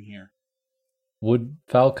not in here. Would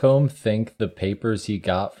Falcone think the papers he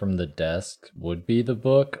got from the desk would be the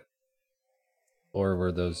book? Or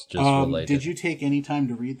were those just related? Did you take any time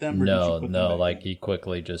to read them? Or did you No, put them no, back like in? he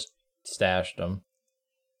quickly just stashed them.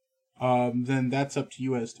 Then that's up to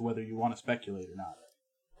you as to whether you want to speculate or not.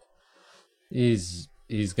 He's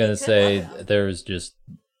He's gonna say there's just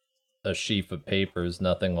a sheaf of papers,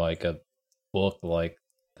 nothing like a book like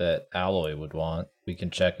that Alloy would want. We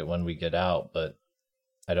can check it when we get out, but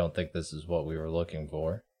I don't think this is what we were looking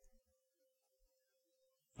for.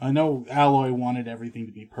 I know Alloy wanted everything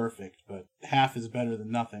to be perfect, but half is better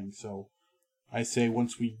than nothing, so I say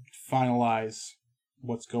once we finalize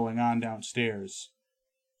what's going on downstairs,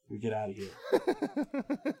 we get out of here.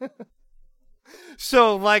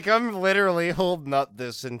 So, like, I'm literally holding up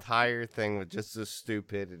this entire thing with just this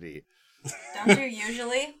stupidity. Don't you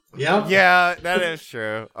usually? Yep. Yeah, that is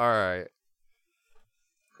true. All right.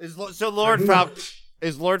 Is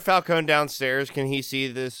Lord Falcone downstairs? Can he see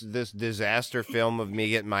this disaster film of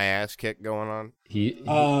me getting my ass kicked going on?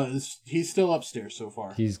 He's still upstairs so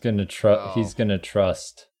far. He's gonna He's gonna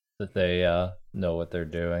trust that they know what they're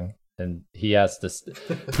doing, and he has to.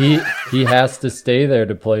 He has to stay there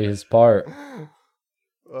to play his part.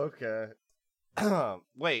 Okay.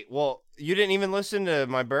 Wait. Well, you didn't even listen to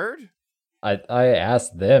my bird? I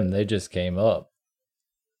asked them. They just came up.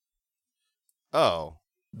 Oh.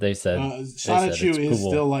 They said Sonichu is cool.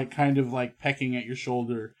 still like kind of like pecking at your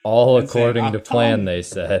shoulder. All and according saying, to plan, Tom. they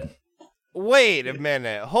said. Wait a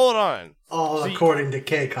minute. Hold on. All according to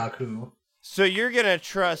Keikaku. So you're gonna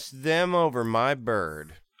trust them over my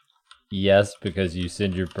bird? Yes, because you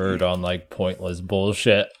send your bird on like pointless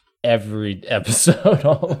bullshit every episode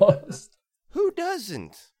almost. Who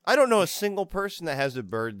doesn't? I don't know a single person that has a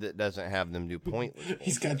bird that doesn't have them do pointless.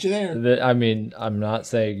 He's got you there. I mean, I'm not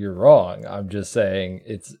saying you're wrong. I'm just saying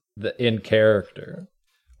it's in character.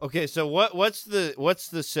 Okay, so what's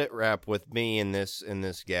the sit rep with me and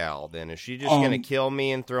this gal? Then is she just gonna kill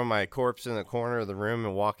me and throw my corpse in the corner of the room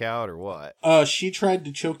and walk out, or what? She tried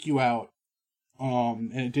to choke you out,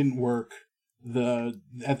 and it didn't work.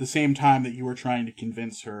 At the same time that you were trying to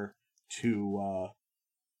convince her to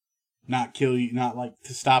not kill you, not like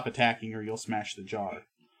to stop attacking her, you'll smash the jar.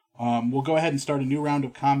 We'll go ahead and start a new round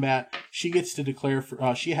of combat. She gets to declare.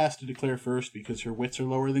 She has to declare first because her wits are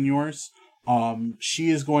lower than yours. She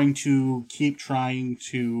is going to keep trying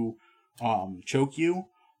to choke you.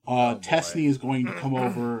 Tessney is going to come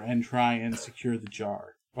over and try and secure the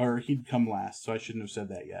jar. Or he'd come last, so I shouldn't have said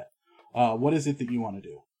that yet. What is it that you want to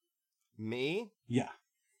do? Me? Yeah.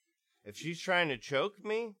 If she's trying to choke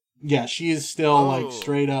me? Yeah, she is still like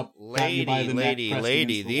straight up.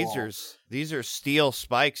 Lady, these are steel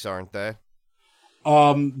spikes, aren't they?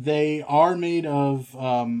 They are made of,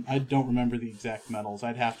 I don't remember the exact metals.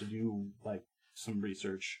 I'd have to do, like, some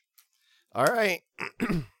research. All right.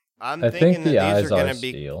 I think the eyes are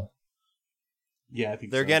steel. Yeah, I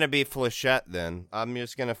think they're going to be flechette then. I'm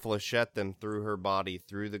just going to flechette them through her body,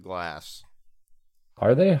 through the glass.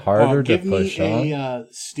 Are they harder to push on? Give me a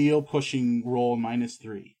steel pushing roll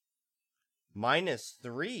 -3.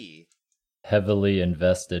 -3? Heavily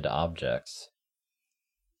invested objects.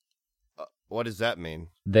 What does that mean?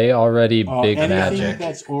 They already big anything magic.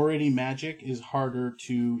 That's already magic is harder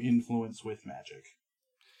to influence with magic.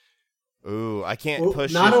 Ooh, I can't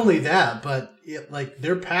push. Not only that, but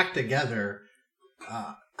they're packed together.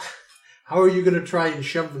 How are you going to try and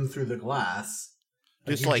shove them through the glass?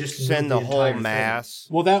 Just send the whole mass.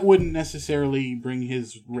 Well, that wouldn't necessarily bring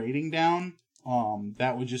his rating down.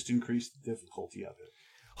 That would just increase the difficulty of it.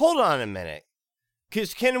 Hold on a minute.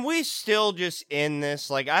 Because can we still just end this?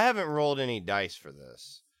 Like, I haven't rolled any dice for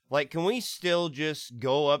this. Like, can we still just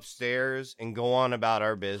go upstairs and go on about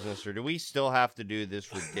our business? Or do we still have to do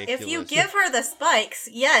this ridiculous? If you give her the spikes,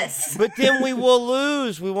 yes. But then we will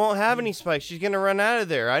lose. We won't have any spikes. She's going to run out of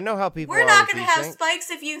there. I know how people We're are not with going to these have things. spikes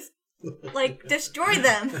if you, destroy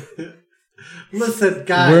them. Listen,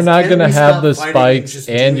 guys. We're not going to have the spikes,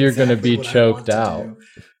 and you're going to be choked out.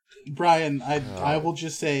 Brian, I will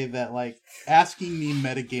just say that, asking the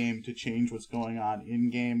metagame to change what's going on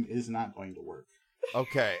in-game is not going to work.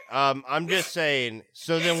 Okay, I'm just saying,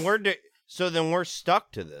 so then we're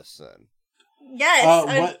stuck to this then.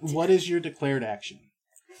 Yes. What is your declared action?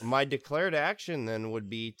 My declared action then would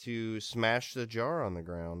be to smash the jar on the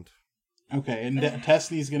ground. Okay, and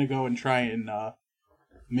Tessney's going to go and try and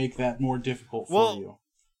make that more difficult for you.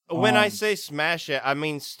 When I say smash it, I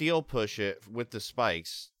mean steel push it with the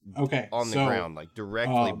spikes. Okay, on the ground,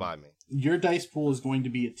 directly by me. Your dice pool is going to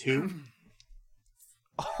be a 2.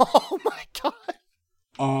 Oh my god!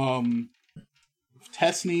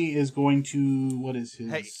 Tessney is going to, what is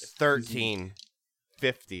his? Hey, 13.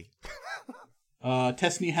 50.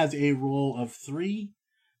 Tessney has a roll of 3,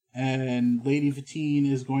 and Lady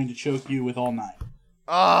Vatine is going to choke you with all 9.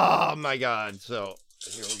 Oh my god! So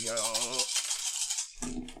here we go.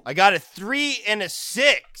 I got a 3 and a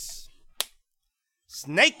 6.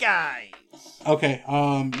 Snake eyes. Okay,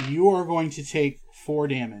 you are going to take 4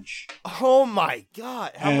 damage. Oh my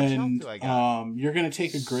god! How much health And do I got? you're going to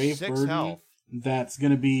take a grave 6 burden. health. That's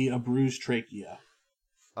going to be a bruised trachea.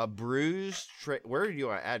 A bruised where do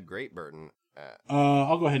I add great burden at?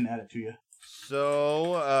 I'll go ahead and add it to you.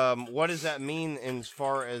 So, what does that mean as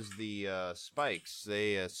far as the spikes?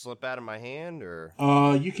 They slip out of my hand, or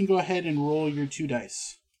You can go ahead and roll your 2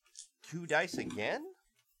 dice. 2 dice again?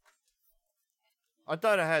 I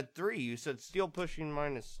thought I had 3. You said steel pushing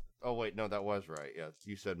minus. Oh wait, no, that was right. Yeah,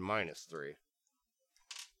 you said minus 3.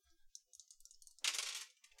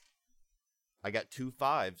 I got 2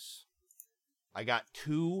 5s. I got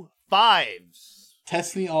 2 5s.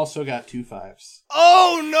 Tessney also got 2 5s.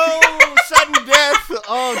 Oh no! Sudden death!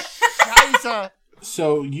 Oh, scheiße!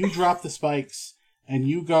 So you drop the spikes, and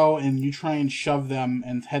you go and you try and shove them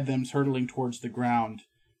and head them hurtling towards the ground.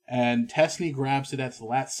 And Tessney grabs it at the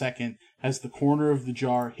last second as the corner of the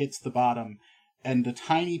jar hits the bottom, and a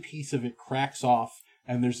tiny piece of it cracks off,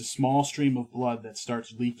 and there's a small stream of blood that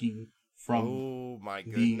starts leaking from Oh my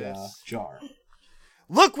the goodness. jar.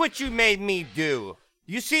 Look what you made me do!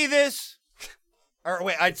 You see this? Or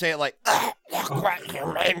wait, I'd say it like, look what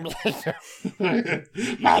you made me do.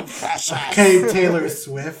 My precious. Okay, Taylor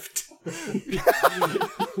Swift.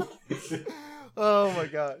 Oh my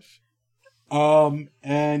gosh.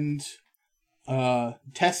 And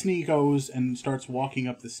Tessney goes and starts walking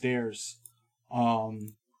up the stairs.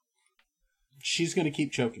 She's gonna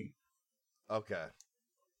keep choking. Okay.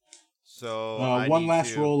 So I one need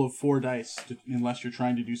last to- roll of 4 dice, unless you're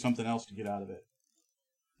trying to do something else to get out of it.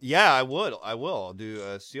 Yeah, I would. I will. I'll do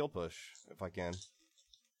a steel push if I can.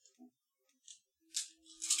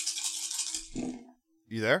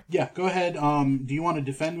 You there? Yeah, go ahead. Do you want to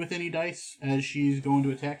defend with any dice as she's going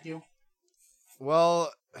to attack you?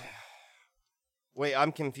 Well, wait.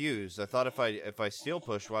 I'm confused. I thought if I steel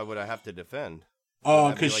push, why would I have to defend? Would that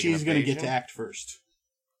be Because like she's an going to get to evasion? act first.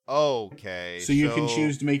 Okay. So you can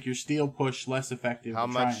choose to make your steel push less effective. How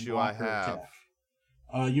to try much and do block I her have?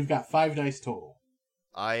 attack. You've got 5 dice total.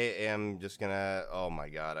 I am just gonna. Oh my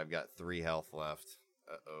god! I've got 3 health left.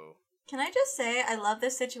 Uh-oh. Can I just say I love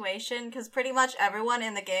this situation because pretty much everyone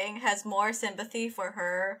in the gang has more sympathy for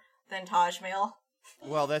her than Tajmil.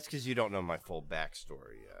 Well, that's because you don't know my full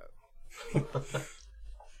backstory yet.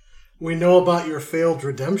 We know about your failed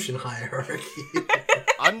redemption hierarchy.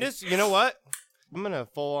 I'm just. You know what? I'm gonna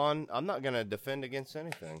full on. I'm not gonna defend against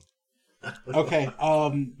anything. Okay,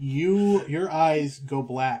 your eyes go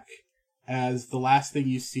black as the last thing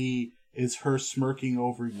you see is her smirking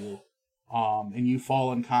over you, and you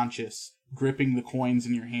fall unconscious, gripping the coins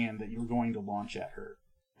in your hand that you're going to launch at her,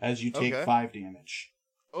 as you take Okay. 5 damage.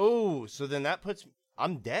 Oh, so then that puts.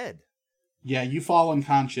 I'm dead. Yeah, you fall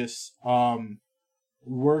unconscious.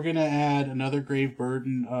 We're gonna add another grave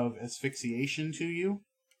burden of asphyxiation to you.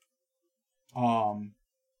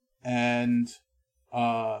 And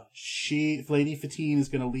Lady Fatine is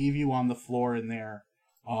gonna leave you on the floor in there.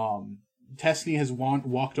 Tessney has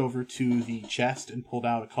walked over to the chest and pulled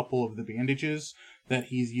out a couple of the bandages that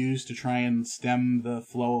he's used to try and stem the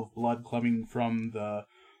flow of blood coming from the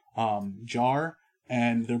jar,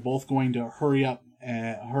 and they're both going to hurry up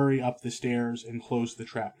the stairs and close the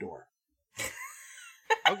trapdoor.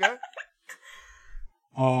 Okay.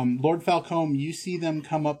 Lord Falcombe, you see them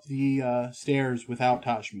come up the stairs without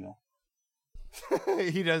Tajmil.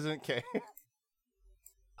 He doesn't care.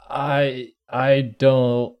 I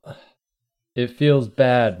don't. It feels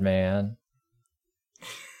bad, man.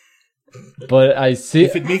 But I see.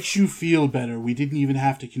 If it makes you feel better, we didn't even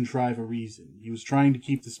have to contrive a reason. He was trying to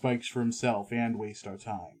keep the spikes for himself and waste our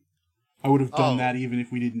time. I would have done Oh. that even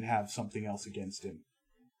if we didn't have something else against him.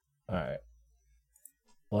 Alright.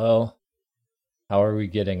 Well, how are we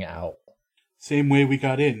getting out? Same way we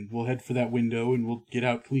got in. We'll head for that window and we'll get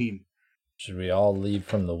out clean. Should we all leave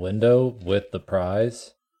from the window with the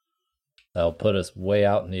prize? That'll put us way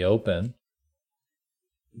out in the open.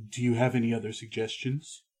 Do you have any other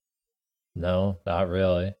suggestions? No, not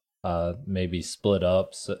really. Maybe split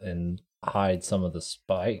up and hide some of the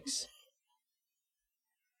spikes.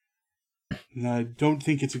 I don't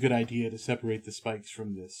think it's a good idea to separate the spikes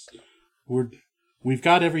from this. We've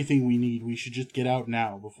got everything we need. We should just get out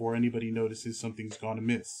now before anybody notices something's gone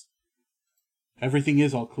amiss. Everything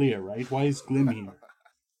is all clear, right? Why is Glim here?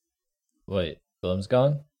 Wait, Glim's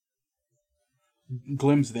gone?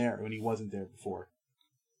 Glim's there when he wasn't there before.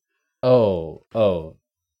 Oh.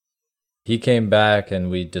 He came back and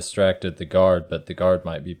we distracted the guard, but the guard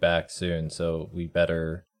might be back soon, so we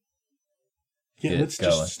better... Yeah, Get let's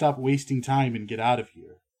going. just stop wasting time and get out of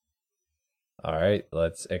here. Alright,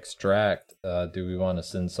 let's extract. Do we want to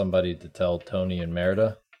send somebody to tell Tony and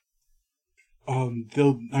Merida?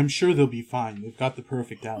 I'm sure they'll be fine. They've got the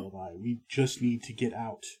perfect alibi. We just need to get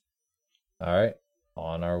out. All right,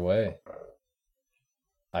 on our way.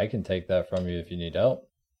 I can take that from you if you need help.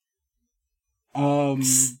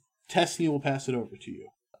 Tessney will pass it over to you.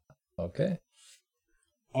 Okay.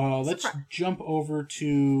 Let's jump over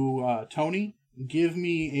to Tony. Give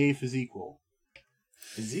me a physique roll.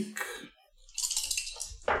 Physique.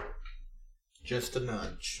 Just a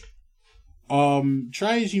nudge.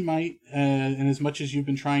 Try as you might, and as much as you've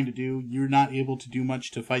been trying to do, you're not able to do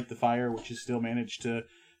much to fight the fire, which has still managed to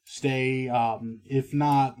stay, if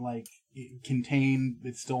not, like, contained,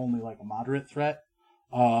 it's still only, like, a moderate threat.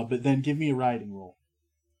 But then give me a riding roll.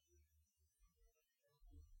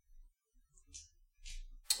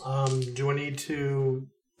 Do I need to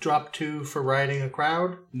drop 2 for riding a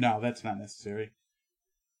crowd? No, that's not necessary.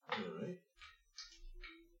 Alright.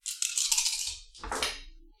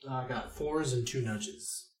 I got 4s and 2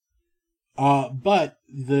 nudges. But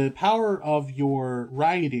the power of your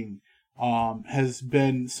riding has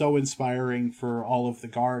been so inspiring for all of the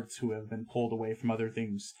guards who have been pulled away from other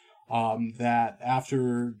things that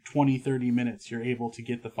after 20-30 minutes you're able to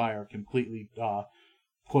get the fire completely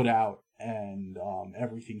put out and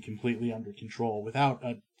everything completely under control without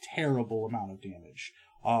a terrible amount of damage.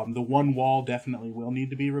 The one wall definitely will need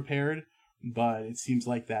to be repaired, but it seems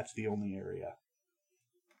like that's the only area.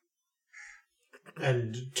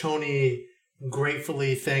 And Tony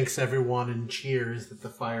gratefully thanks everyone and cheers that the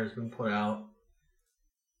fire's been put out.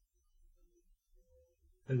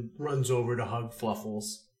 And runs over to hug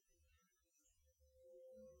Fluffles.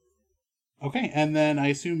 Okay, and then I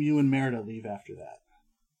assume you and Merida leave after that.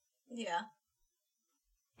 Yeah.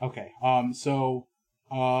 Okay,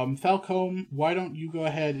 Falcone, why don't you go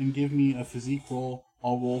ahead and give me a physique roll?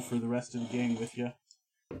 I'll roll for the rest of the gang with you.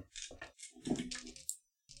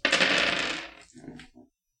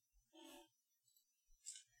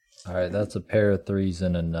 Alright, that's a pair of 3s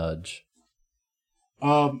and a nudge.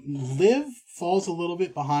 Liv falls a little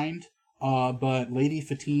bit behind, but Lady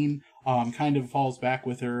Fatine kind of falls back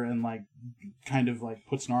with her and kind of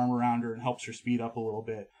puts an arm around her and helps her speed up a little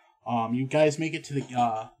bit. You guys make it to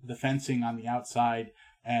the fencing on the outside,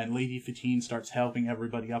 and Lady Fatine starts helping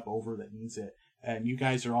everybody up over that needs it. And you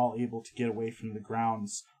guys are all able to get away from the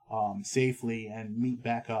grounds safely and meet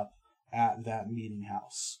back up at that meeting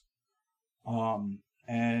house.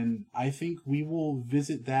 And I think we will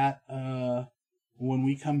visit that when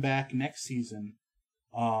we come back next season.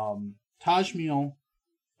 Tajmiel,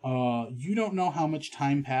 you don't know how much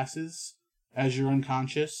time passes as you're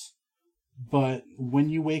unconscious, but when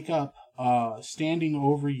you wake up, standing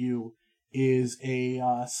over you is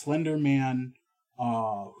a slender man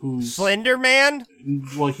who's... Slender Man?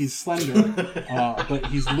 Well, he's slender, but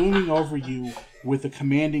he's looming over you with a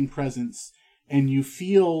commanding presence, and you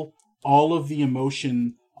feel all of the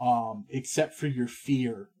emotion, except for your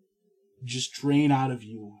fear, just drain out of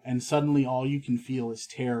you, and suddenly all you can feel is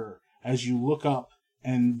terror as you look up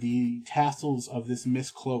and the tassels of this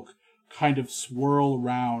mist cloak kind of swirl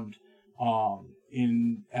around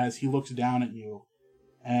as he looks down at you,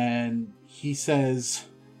 and he says,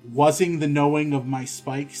 "Wasing the knowing of my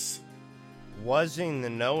spikes." Wasing the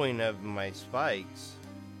knowing of my spikes.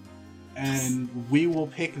 And we will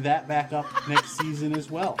pick that back up next season as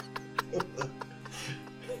well.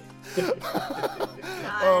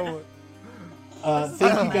 Oh.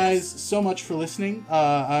 Thank you guys so much for listening.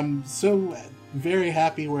 I'm so very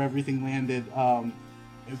happy where everything landed.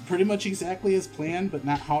 Pretty much exactly as planned, but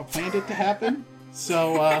not how I planned it to happen.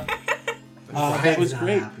 So that was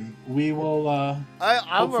great. Happy. We will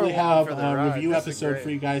hopefully have a review episode for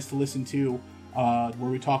you guys to listen to where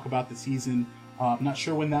we talk about the season. I'm not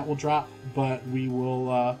sure when that will drop, but we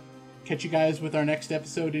will catch you guys with our next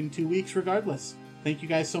episode in 2 weeks regardless. Thank you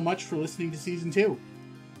guys so much for listening to Season 2.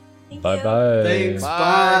 Thank Bye you. bye. Thanks,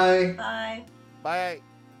 Bye. bye. Bye.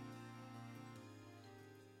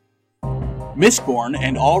 Bye. Mistborn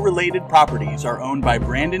and all related properties are owned by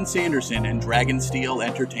Brandon Sanderson and Dragonsteel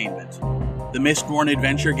Entertainment. The Mistborn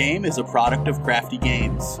adventure game is a product of Crafty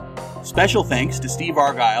Games. Special thanks to Steve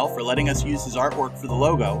Argyle for letting us use his artwork for the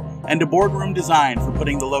logo, and to Boardroom Design for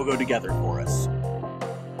putting the logo together for us.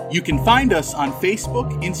 You can find us on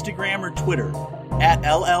Facebook, Instagram, or Twitter at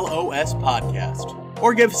LLOS Podcast,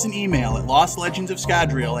 or give us an email at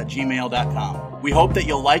lostlegendsofscadrial@gmail.com. We hope that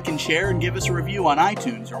you'll like and share and give us a review on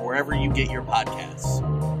iTunes or wherever you get your podcasts.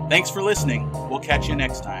 Thanks for listening. We'll catch you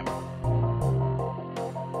next time.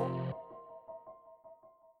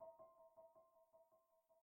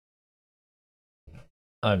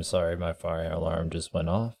 I'm sorry, my fire alarm just went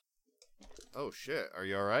off. Oh shit, are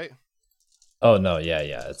you alright? Oh no,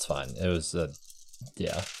 yeah, it's fine. It was,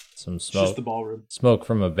 Some It's smoke. just the ballroom. Smoke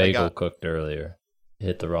from a bagel got- cooked earlier.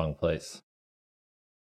 Hit the wrong place.